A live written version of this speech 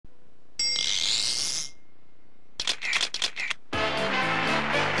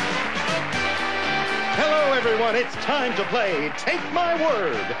everyone, it's time to play Take My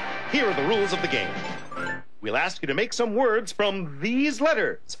Word. Here are the rules of the game. We'll ask you to make some words from these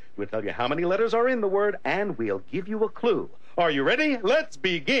letters. We'll tell you how many letters are in the word, and we'll give you a clue. Are you ready? Let's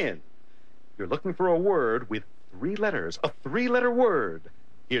begin. You're looking for a word with 3 letters, a 3-letter word.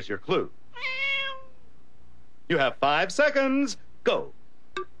 Here's your clue. You have 5 seconds. Go.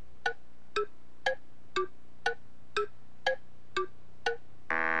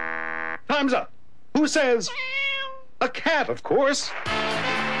 Time's up. Who says? A cat, of course.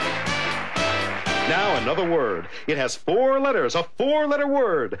 Now another word. It has 4 letters, a 4-letter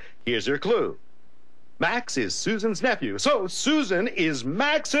word. Here's your clue. Max is Susan's nephew, so Susan is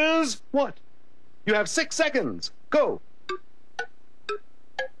Max's what? You have 6 seconds. Go.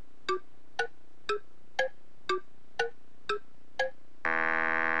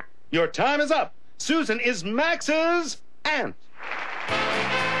 Your time is up. Susan is Max's aunt.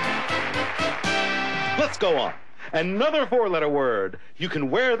 Let's go on. Another 4-letter word. You can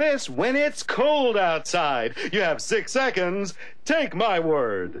wear this when it's cold outside. You have 6 seconds. Take my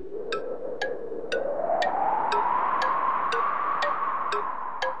word.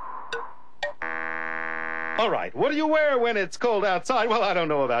 All right, what do you wear when it's cold outside? Well, I don't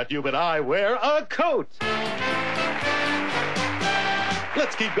know about you, but I wear a coat.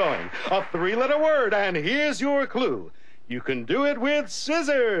 Let's keep going. A 3-letter word, and here's your clue. You can do it with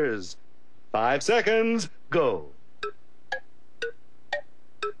scissors. 5 seconds, go.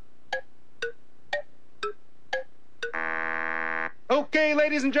 Okay,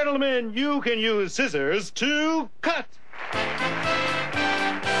 ladies and gentlemen, you can use scissors to cut.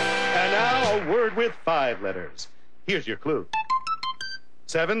 And now a word with 5 letters. Here's your clue.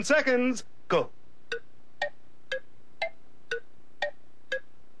 7 seconds, go.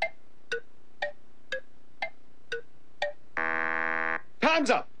 Time's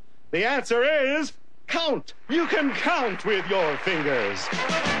up. The answer is count. You can count with your fingers.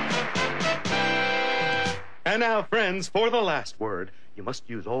 And now, friends, for the last word, you must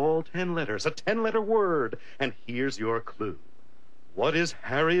use all 10 letters, a 10-letter word. And here's your clue. What is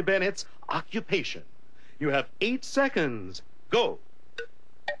Harry Bennett's occupation? You have 8 seconds. Go.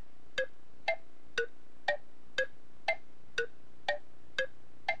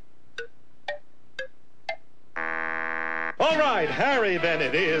 All right, Harry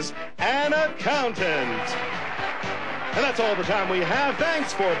Bennett is an accountant. And that's all the time we have.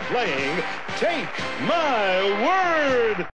 Thanks for playing Take My Word.